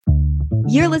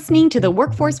You're listening to the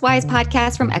Workforce Wise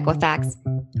podcast from Equifax,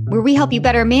 where we help you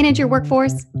better manage your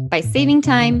workforce by saving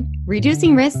time,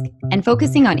 reducing risk, and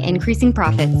focusing on increasing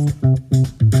profits.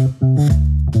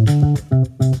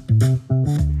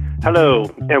 Hello,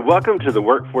 and welcome to the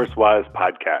Workforce Wise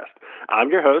podcast. I'm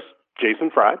your host, Jason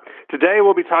Fry. Today,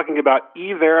 we'll be talking about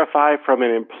E-Verify from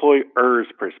an employer's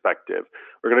perspective.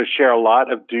 We're going to share a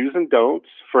lot of do's and don'ts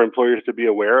for employers to be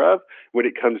aware of when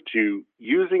it comes to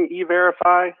using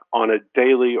E-Verify on a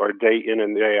daily or day in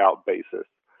and day out basis.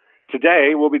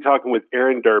 Today, we'll be talking with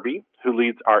Erin Derby, who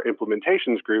leads our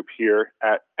implementations group here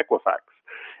at Equifax.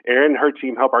 Erin and her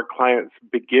team help our clients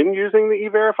begin using the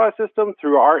E-Verify system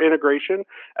through our integration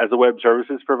as a web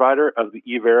services provider of the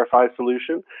E-Verify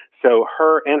solution. So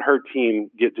her and her team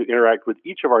get to interact with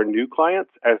each of our new clients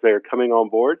as they are coming on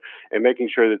board and making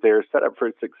sure that they are set up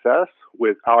for success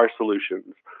with our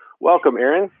solutions. Welcome,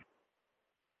 Erin.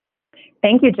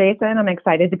 Thank you, Jason. I'm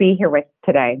excited to be here with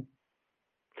today.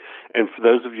 And for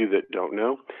those of you that don't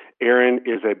know, Erin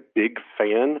is a big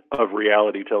fan of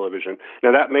reality television.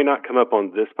 Now, that may not come up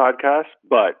on this podcast,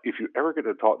 but if you ever get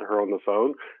to talk to her on the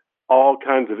phone, all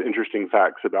kinds of interesting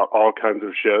facts about all kinds of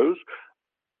shows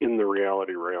in the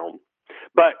reality realm.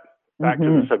 But back to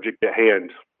the subject at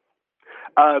hand.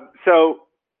 So,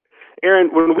 Erin,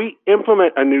 when we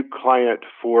implement a new client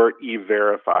for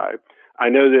E-Verify, I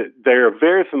know that they're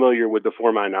very familiar with the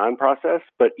Form I-9 process,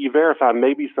 but E-Verify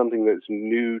may be something that's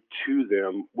new to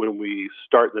them when we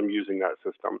start them using that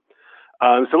system.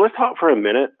 So let's talk for a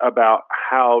minute about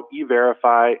how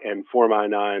E-Verify and Form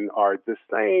I-9 are the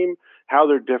same, how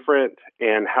they're different,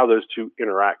 and how those two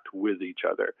interact with each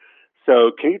other.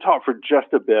 So can you talk for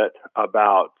just a bit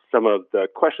about some of the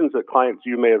questions that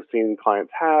you may have seen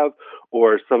clients have,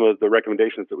 or some of the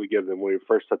recommendations that we give them when we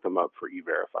first set them up for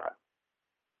E-Verify?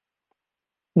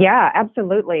 Yeah,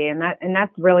 absolutely. And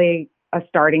that's really a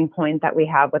starting point that we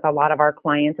have with a lot of our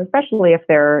clients, especially if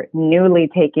they're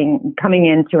coming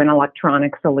into an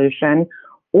electronic solution,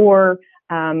 or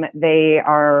they're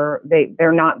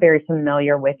not very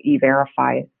familiar with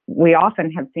E-Verify. We often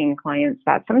have seen clients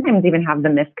that sometimes even have the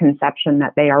misconception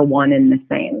that they are one and the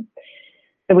same.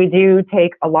 So we do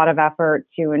take a lot of effort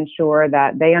to ensure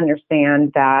that they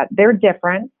understand that they're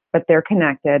different, but they're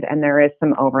connected and there is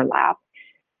some overlap.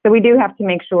 So we do have to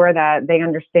make sure that they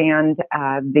understand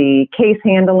the case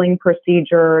handling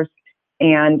procedures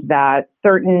and that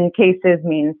certain cases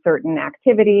mean certain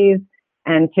activities,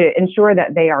 and to ensure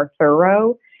that they are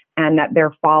thorough and that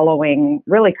they're following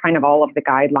really kind of all of the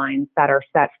guidelines that are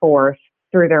set forth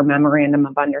through their memorandum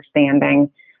of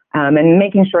understanding, and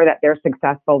making sure that they're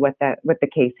successful with the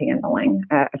case handling,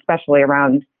 especially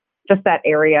around just that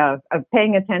area of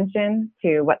paying attention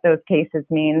to what those cases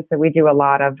mean. So we do a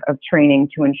lot of training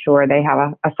to ensure they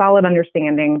have a solid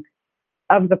understanding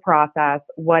of the process,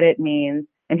 what it means,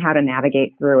 and how to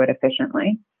navigate through it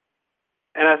efficiently.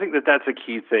 And I think that that's a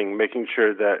key thing, making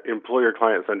sure that employer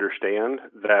clients understand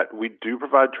that we do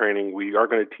provide training. We are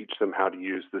going to teach them how to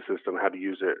use the system, how to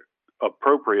use it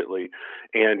appropriately,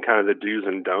 and kind of the do's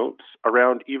and don'ts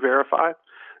around E-Verify.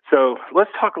 So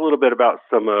let's talk a little bit about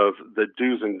some of the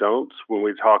do's and don'ts when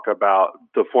we talk about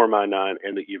the Form I-9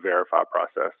 and the E-Verify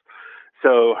process.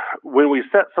 So when we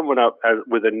set someone up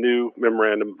with a new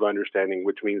memorandum of understanding,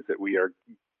 which means that we are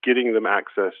getting them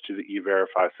access to the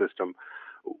E-Verify system,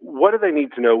 what do they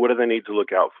need to know? What do they need to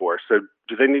look out for? So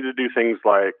do they need to do things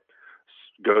like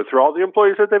go through all the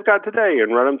employees that they've got today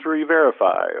and run them through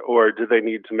E-Verify? Or do they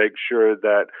need to make sure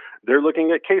that they're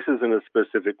looking at cases in a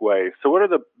specific way? So what are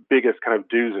the biggest kind of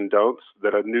do's and don'ts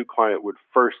that a new client would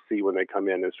first see when they come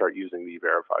in and start using the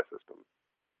E-Verify system?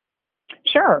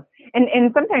 Sure.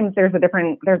 And sometimes there's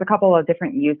a couple of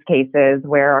different use cases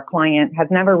where a client has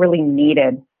never really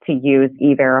needed to use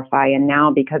E-Verify, and now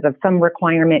because of some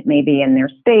requirement maybe in their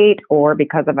state or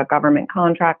because of a government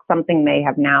contract, something may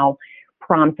have now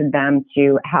prompted them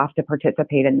to have to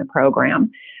participate in the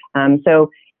program. So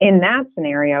in that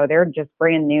scenario, they're just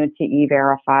brand new to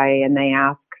E-Verify and they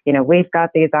ask, we've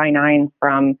got these I-9s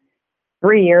from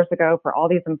 3 years ago for all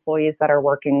these employees that are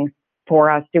working for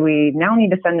us. Do we now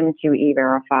need to send them to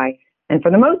E-Verify? And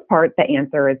for the most part, the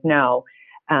answer is no.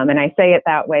 And I say it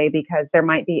that way because there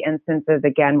might be instances,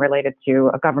 again, related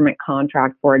to a government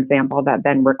contract, for example, that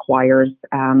then requires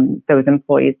those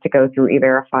employees to go through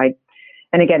E-Verify.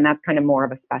 And again, that's kind of more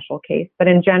of a special case. But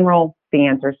in general, the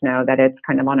answer is no, that it's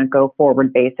kind of on a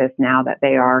go-forward basis now that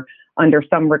they are under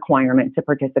some requirement to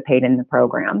participate in the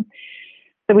program.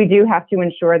 So we do have to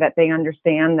ensure that they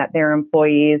understand that their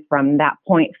employees from that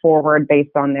point forward,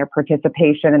 based on their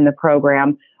participation in the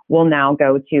program, will now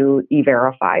go to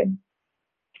E-Verify.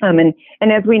 And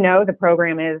as we know, the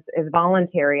program is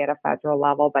voluntary at a federal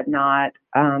level, but not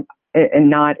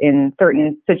in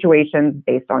certain situations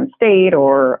based on state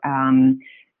or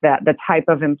the type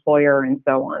of employer and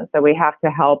so on. So we have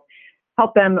to help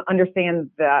them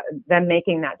understand them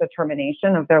making that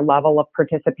determination of their level of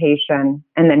participation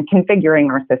and then configuring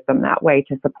our system that way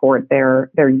to support their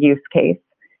use case.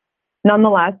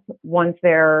 Nonetheless, once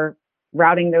they're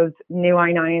routing those new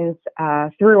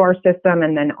I-9s through our system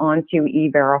and then onto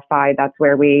E-Verify, that's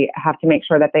where we have to make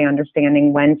sure that they're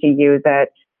understanding when to use it.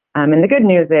 And the good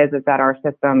news is that our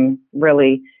system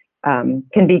really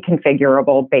can be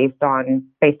configurable based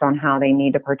on how they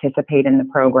need to participate in the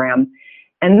program.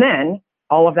 And then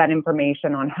all of that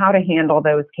information on how to handle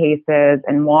those cases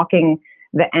and walking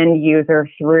the end user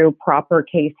through proper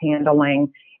case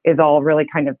handling is all really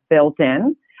kind of built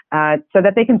in so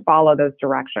that they can follow those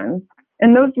directions.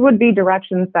 And those would be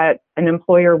directions that an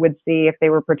employer would see if they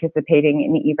were participating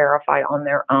in E-Verify on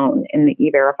their own in the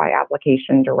E-Verify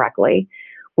application directly.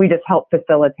 We just help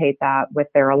facilitate that with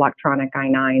their electronic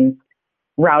I-9s,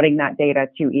 routing that data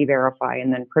to E-Verify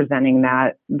and then presenting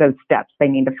those steps they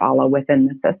need to follow within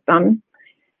the system.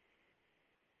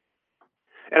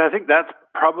 And I think that's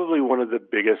probably one of the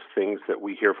biggest things that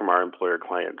we hear from our employer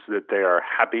clients, that they are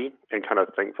happy and kind of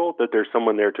thankful that there's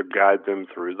someone there to guide them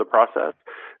through the process.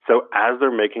 So as they're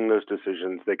making those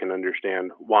decisions, they can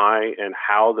understand why and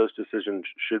how those decisions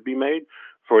should be made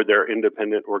for their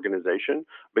independent organization.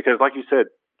 Because like you said,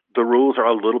 the rules are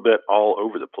a little bit all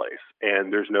over the place,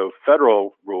 and there's no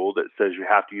federal rule that says you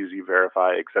have to use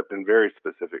E-Verify except in very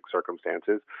specific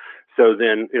circumstances. So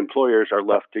then employers are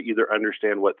left to either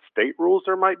understand what state rules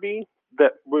there might be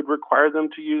that would require them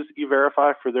to use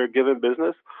E-Verify for their given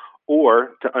business,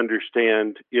 or to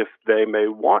understand if they may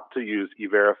want to use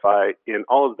E-Verify in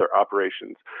all of their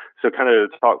operations. So kind of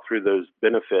to talk through those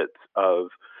benefits of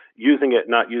using it,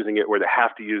 not using it, where they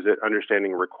have to use it,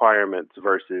 understanding requirements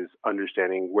versus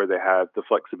understanding where they have the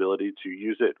flexibility to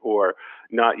use it or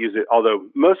not use it. Although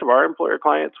most of our employer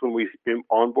clients, when we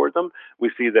onboard them,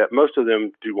 we see that most of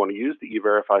them do want to use the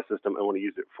E-Verify system and want to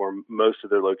use it for most of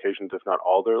their locations, if not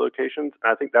all their locations.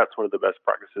 And I think that's one of the best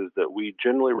practices that we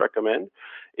generally recommend,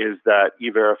 is that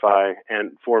E-Verify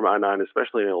and Form I-9,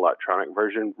 especially in an electronic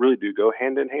version, really do go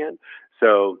hand in hand.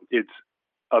 So it's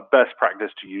a best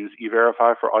practice to use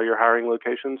E-Verify for all your hiring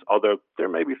locations, although there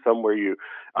may be some where you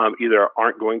either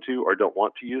aren't going to or don't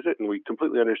want to use it, and we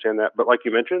completely understand that. But like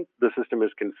you mentioned, the system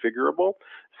is configurable,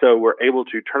 so we're able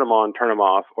to turn them on, turn them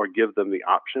off, or give them the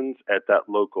options at that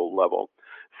local level.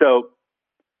 So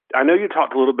I know you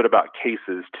talked a little bit about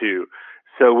cases too.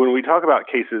 So when we talk about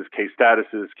cases, case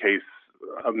statuses, case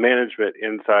management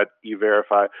inside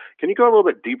E-Verify, can you go a little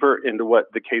bit deeper into what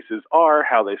the cases are,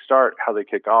 how they start, how they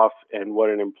kick off, and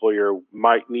what an employer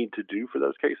might need to do for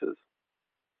those cases?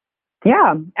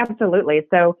 Yeah, absolutely.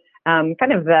 So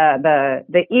kind of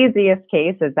the easiest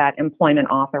case is that employment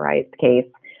authorized case.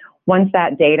 Once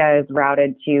that data is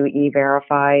routed to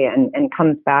E-Verify and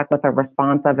comes back with a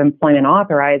response of employment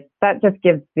authorized, that just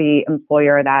gives the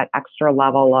employer that extra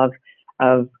level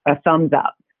of a thumbs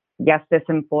up. Yes, this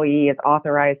employee is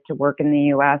authorized to work in the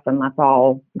U.S. and let's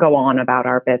all go on about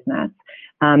our business.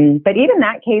 But even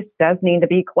that case does need to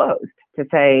be closed to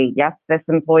say, yes, this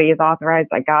employee is authorized.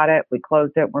 I got it. We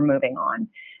closed it. We're moving on.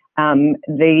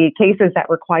 The cases that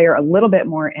require a little bit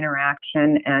more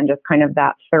interaction and just kind of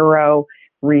that thorough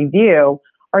review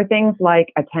are things like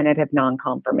a tentative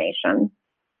non-confirmation.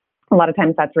 A lot of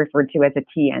times that's referred to as a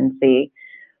TNC.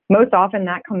 Most often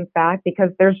that comes back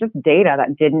because there's just data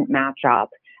that didn't match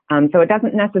up. So it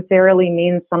doesn't necessarily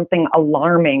mean something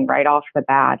alarming right off the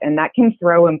bat. And that can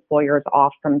throw employers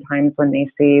off sometimes when they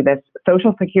see this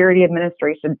Social Security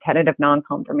Administration tentative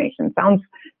non-confirmation.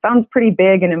 Sounds pretty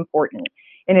big and important.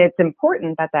 And it's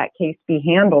important that that case be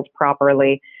handled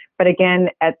properly. But again,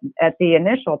 at the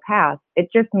initial pass, it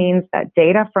just means that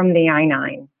data from the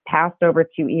I-9 passed over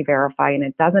to E-Verify and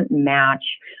it doesn't match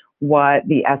what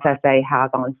the SSA has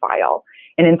on file.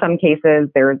 And in some cases,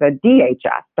 there's a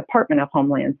DHS, Department of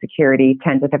Homeland Security,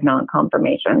 tentative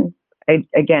non-confirmation.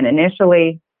 Again,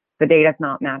 initially, the data's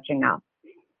not matching up.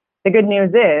 The good news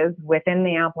is, within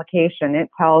the application, it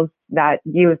tells that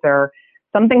user,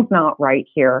 something's not right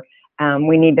here.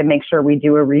 We need to make sure we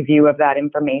do a review of that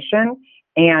information.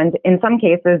 And in some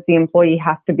cases, the employee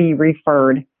has to be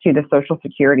referred to the Social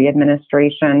Security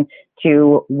Administration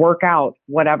to work out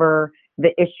whatever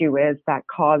the issue is that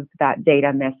caused that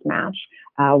data mismatch.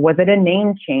 Was it a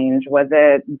name change? Was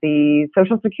it the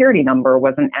Social Security number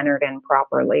wasn't entered in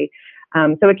properly?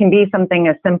 So it can be something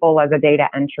as simple as a data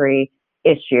entry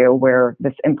issue where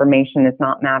this information is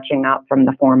not matching up from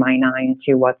the Form I-9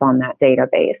 to what's on that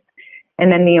database.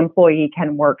 And then the employee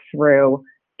can work through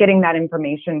getting that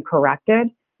information corrected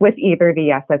with either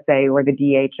the SSA or the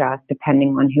DHS,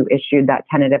 depending on who issued that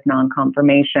tentative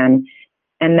non-confirmation.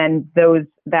 And then those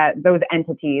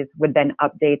entities would then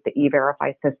update the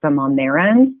E-Verify system on their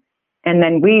end. And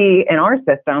then we, in our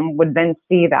system, would then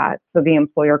see that. So the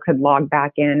employer could log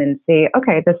back in and see,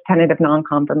 okay, this tentative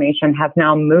non-confirmation has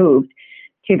now moved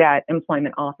to that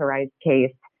employment authorized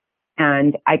case,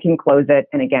 and I can close it.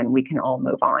 And again, we can all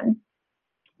move on.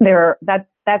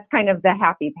 That's kind of the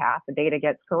happy path. The data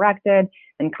gets corrected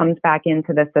and comes back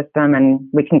into the system, and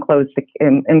we can close the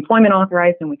employment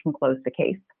authorized, and we can close the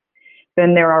case.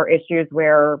 Then there are issues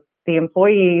where the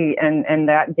employee and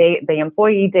the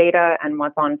employee data and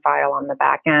what's on file on the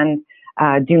back end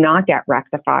do not get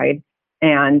rectified,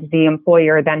 and the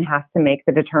employer then has to make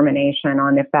the determination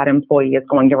on if that employee is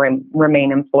going to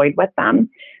remain employed with them.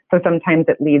 So sometimes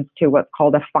it leads to what's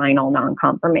called a final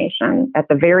non-confirmation. At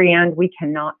the very end, we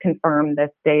cannot confirm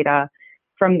this data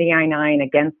from the I-9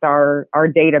 against our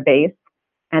database,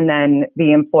 and then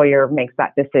the employer makes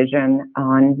that decision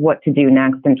on what to do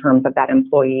next in terms of that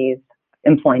employee's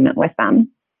employment with them.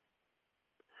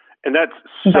 And that's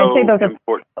so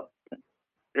important.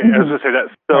 I was going to say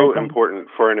that's so important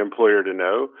for an employer to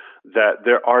know that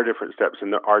there are different steps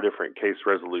and there are different case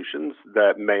resolutions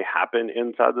that may happen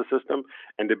inside the system,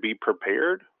 and to be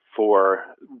prepared for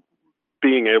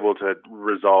being able to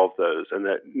resolve those, and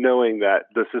that knowing that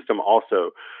the system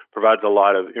also provides a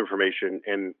lot of information.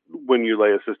 And when you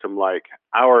lay a system like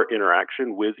our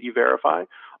interaction with E-Verify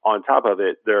on top of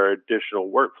it, there are additional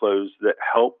workflows that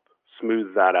help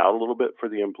smooth that out a little bit for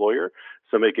the employer,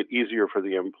 so make it easier for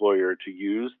the employer to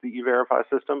use the E-Verify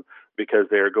system, because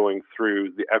they are going through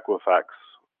the Equifax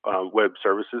web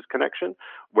services connection,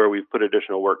 where we've put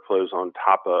additional workflows on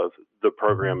top of the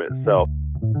program itself.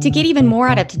 To get even more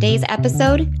out of today's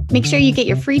episode, make sure you get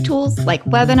your free tools like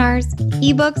webinars,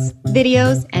 ebooks,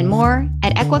 videos, and more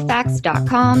at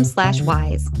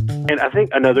Equifax.com/wise. And I think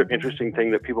another interesting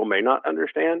thing that people may not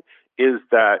understand is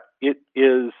that it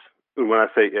is, when I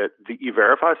say it, the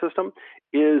E-Verify system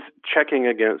is checking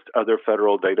against other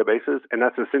federal databases, and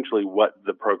that's essentially what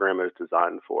the program is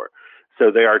designed for. So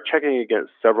they are checking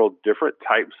against several different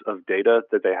types of data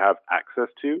that they have access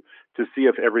to see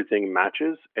if everything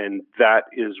matches, and that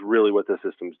is really what the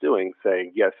system's doing,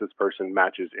 saying, yes, this person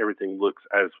matches, everything looks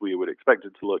as we would expect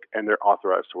it to look, and they're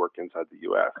authorized to work inside the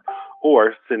U.S.,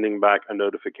 or sending back a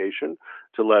notification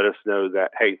to let us know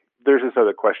that, hey, there's this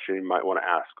other question you might want to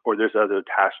ask, or there's other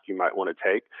task you might want to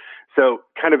take. So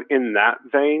kind of in that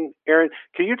vein, Erin,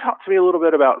 can you talk to me a little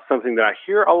bit about something that I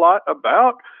hear a lot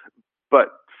about,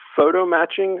 but photo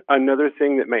matching, another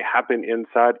thing that may happen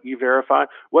inside E-Verify?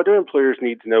 What do employers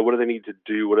need to know? What do they need to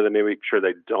do? What do they need to make sure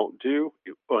they don't do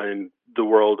in the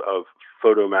world of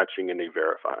photo matching and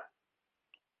E-Verify?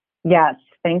 Yes,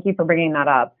 thank you for bringing that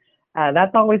up.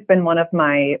 That's always been one of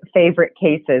my favorite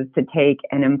cases to take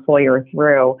an employer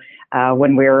through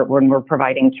when we're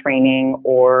providing training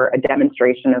or a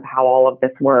demonstration of how all of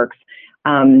this works.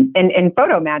 And in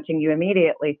photo matching, you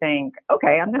immediately think,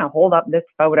 okay, I'm going to hold up this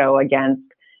photo against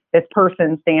this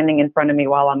person standing in front of me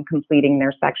while I'm completing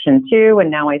their Section 2,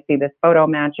 and now I see this photo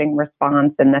matching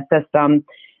response in the system,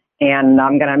 and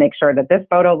I'm going to make sure that this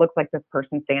photo looks like this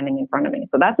person standing in front of me.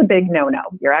 So that's a big no-no.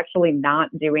 You're actually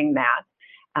not doing that.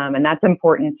 And that's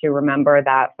important to remember,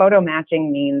 that photo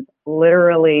matching means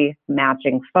literally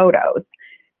matching photos.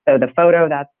 So the photo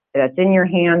that's in your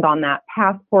hand on that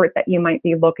passport that you might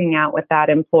be looking at with that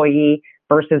employee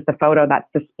versus the photo that's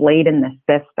displayed in the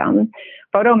system.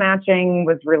 Photo matching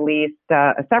was released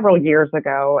several years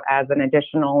ago as an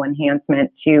additional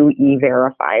enhancement to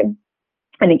E-Verify.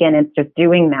 And again, it's just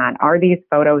doing that. Are these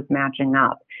photos matching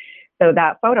up? So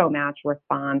that photo match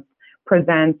response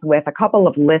presents with a couple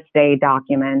of List A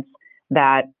documents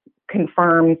that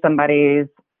confirm somebody's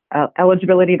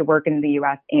eligibility to work in the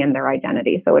U.S. and their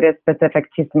identity. So it is specific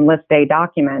to some List A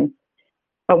documents.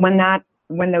 But when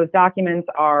those documents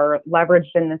are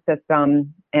leveraged in the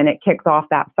system and it kicks off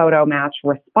that photo match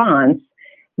response,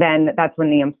 then that's when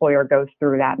the employer goes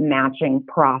through that matching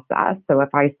process. So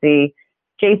if I see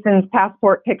Jason's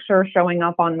passport picture showing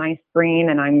up on my screen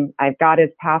and I've got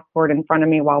his passport in front of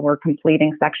me while we're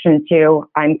completing Section 2,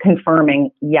 I'm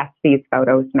confirming, yes, these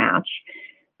photos match.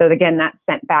 So again, that's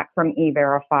sent back from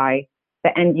E-Verify.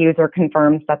 The end user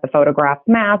confirms that the photographs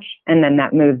match, and then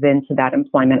that moves into that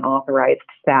employment authorized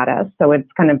status. So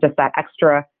it's kind of just that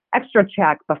extra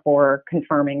check before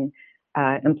confirming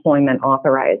employment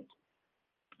authorized.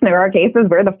 There are cases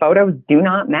where the photos do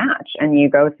not match, and you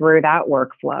go through that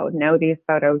workflow. No, these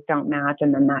photos don't match,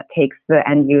 and then that takes the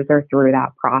end user through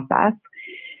that process.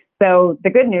 So the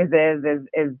good news is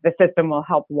the system will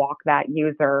help walk that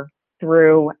user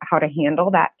through how to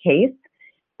handle that case.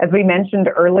 As we mentioned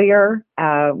earlier,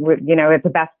 it's a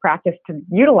best practice to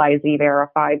utilize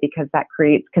E-Verify because that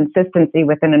creates consistency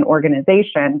within an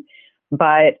organization.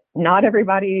 But not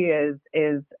everybody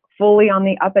is fully on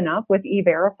the up and up with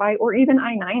E-Verify or even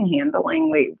I-9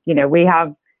 handling.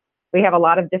 We have a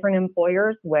lot of different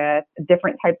employers with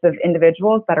different types of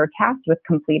individuals that are tasked with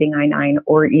completing I-9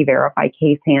 or E-Verify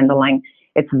case handling.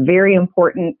 It's a very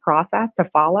important process to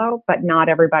follow, but not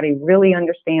everybody really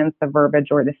understands the verbiage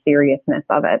or the seriousness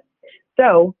of it.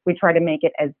 So we try to make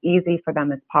it as easy for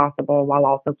them as possible while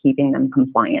also keeping them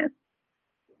compliant.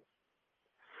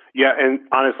 Yeah, and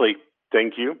honestly,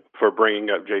 thank you for bringing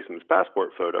up Jason's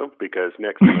passport photo, because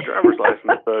next to my driver's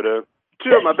license photo,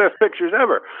 two of my best pictures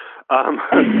ever.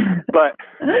 But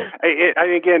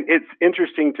again, it's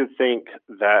interesting to think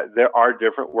that there are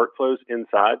different workflows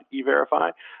inside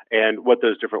E-Verify and what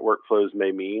those different workflows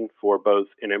may mean for both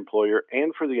an employer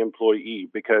and for the employee,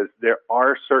 because there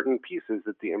are certain pieces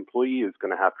that the employee is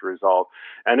going to have to resolve.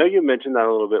 I know you mentioned that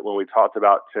a little bit when we talked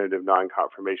about tentative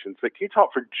non-confirmations, but can you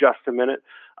talk for just a minute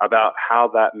about how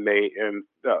that may,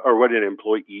 or what an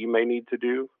employee may need to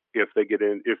do if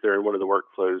they're in one of the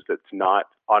workflows that's not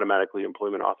automatically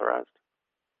employment authorized?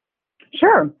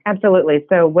 Sure, absolutely.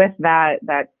 So with that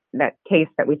case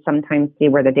that we sometimes see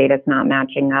where the data is not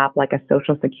matching up, like a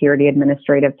Social Security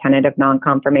administrative tentative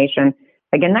non-confirmation,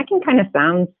 again, that can kind of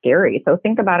sound scary. So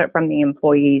think about it from the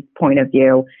employee's point of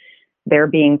view. They're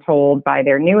being told by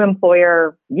their new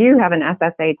employer, you have an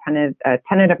SSA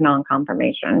tentative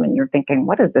non-confirmation, and you're thinking,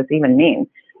 what does this even mean?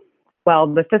 Well,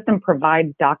 the system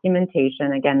provides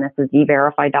documentation. Again, this is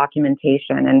E-Verify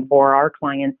documentation. And for our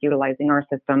clients utilizing our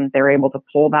system, they're able to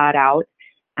pull that out.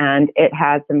 And it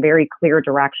has some very clear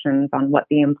directions on what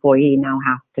the employee now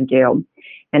has to do.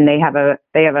 And they have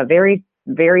a very,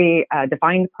 very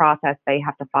defined process they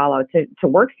have to follow to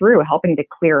work through helping to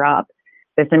clear up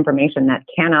this information that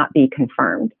cannot be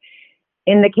confirmed.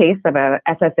 In the case of a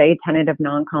SSA tentative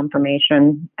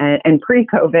non-confirmation and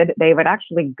pre-COVID, they would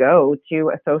actually go to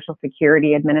a Social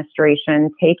Security Administration,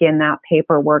 take in that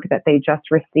paperwork that they just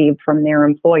received from their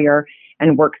employer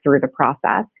and work through the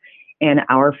process. And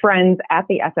our friends at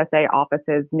the SSA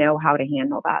offices know how to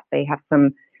handle that. They have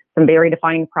some very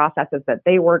defined processes that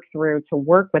they work through to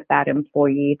work with that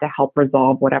employee to help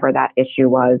resolve whatever that issue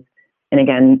was. And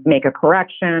again, make a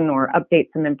correction or update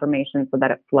some information so that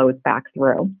it flows back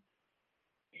through.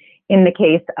 In the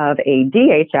case of a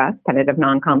DHS, tentative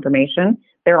non-confirmation,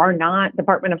 there are not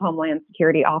Department of Homeland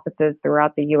Security offices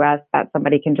throughout the U.S. that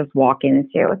somebody can just walk into.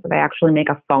 So they actually make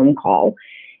a phone call.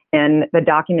 And the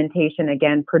documentation,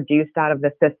 again, produced out of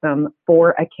the system for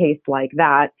a case like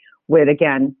that would,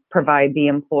 again, provide the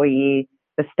employee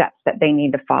the steps that they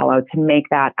need to follow to make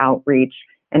that outreach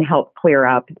and help clear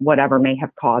up whatever may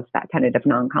have caused that tentative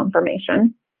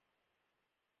non-confirmation.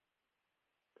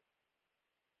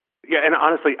 Yeah, and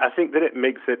honestly, I think that it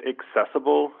makes it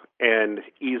accessible and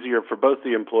easier for both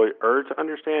the employer to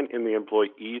understand and the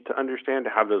employee to understand, to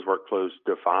have those workflows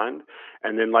defined.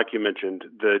 And then, like you mentioned,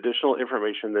 the additional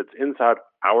information that's inside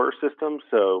our system,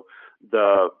 so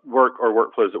the work or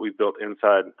workflows that we've built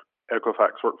inside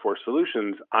Equifax Workforce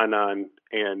Solutions, I-9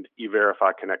 and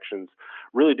E-Verify connections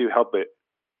really do help it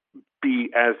be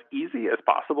as easy as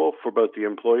possible for both the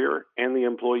employer and the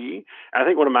employee. And I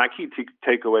think one of my key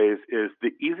takeaways is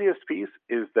the easiest piece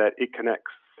is that it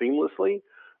connects seamlessly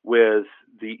with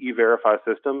the E-Verify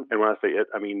system. And when I say it,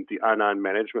 I mean the I-9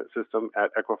 management system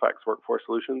at Equifax Workforce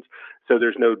Solutions. So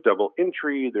there's no double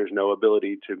entry, there's no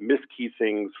ability to miskey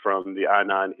things from the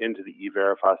I-9 into the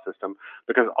E-Verify system,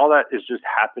 because all that is just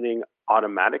happening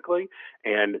automatically,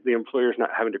 and the employer is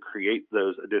not having to create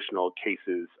those additional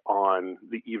cases on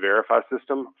the E-Verify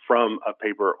system from a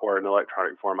paper or an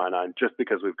electronic form I-9, just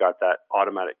because we've got that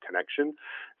automatic connection.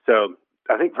 So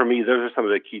I think for me, those are some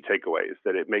of the key takeaways,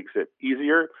 that it makes it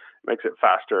easier, makes it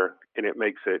faster, and it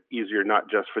makes it easier not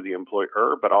just for the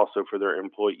employer, but also for their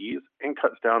employees, and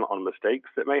cuts down on mistakes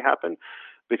that may happen.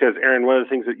 Because, Erin, one of the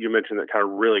things that you mentioned that kind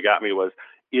of really got me was,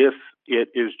 if it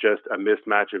is just a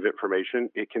mismatch of information,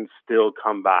 it can still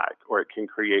come back, or it can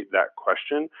create that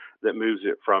question that moves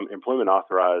it from employment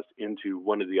authorized into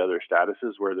one of the other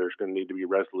statuses where there's going to need to be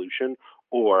resolution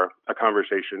or a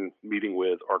conversation, meeting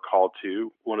with, or call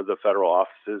to one of the federal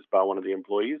offices by one of the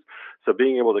employees. So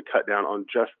being able to cut down on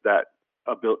just that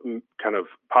kind of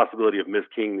possibility of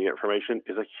miskeying the information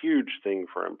is a huge thing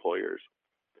for employers.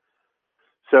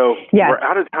 So We're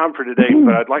out of time for today,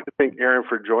 but I'd like to thank Erin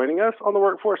for joining us on the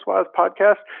Workforce Wise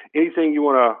podcast. Anything you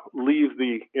want to leave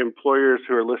the employers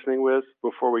who are listening with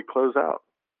before we close out?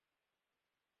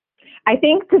 I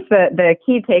think just the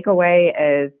key takeaway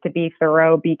is to be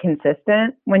thorough, be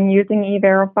consistent when using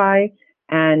E-Verify,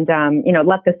 and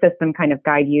let the system kind of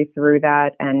guide you through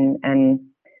that, and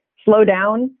slow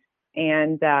down,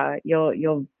 and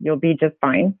you'll be just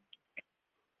fine.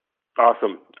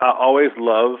 Awesome. I always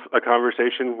love a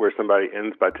conversation where somebody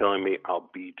ends by telling me I'll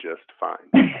be just fine.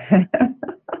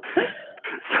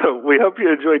 So we hope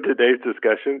you enjoyed today's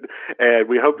discussion, and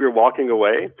we hope you're walking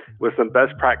away with some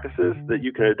best practices that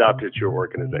you can adopt at your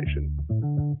organization.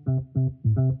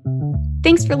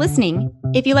 Thanks for listening.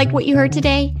 If you like what you heard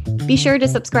today, be sure to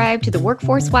subscribe to the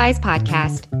Workforce Wise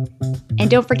podcast. And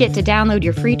don't forget to download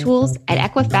your free tools at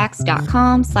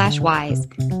equifax.com/wise.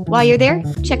 While you're there,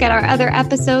 check out our other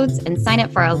episodes and sign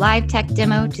up for our live tech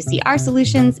demo to see our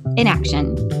solutions in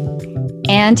action.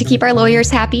 And to keep our lawyers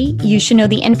happy, you should know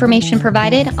the information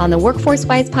provided on the Workforce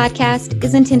Wise podcast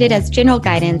is intended as general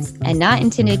guidance and not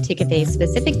intended to convey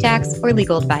specific tax or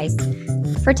legal advice.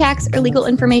 For tax or legal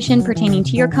information pertaining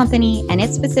to your company and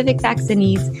its specific facts and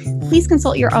needs, please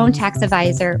consult your own tax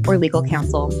advisor or legal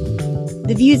counsel.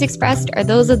 The views expressed are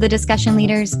those of the discussion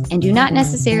leaders and do not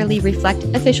necessarily reflect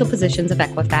official positions of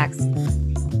Equifax.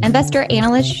 Investor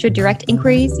analysts should direct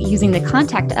inquiries using the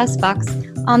Contact Us box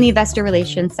on the Investor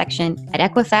Relations section at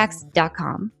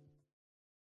Equifax.com.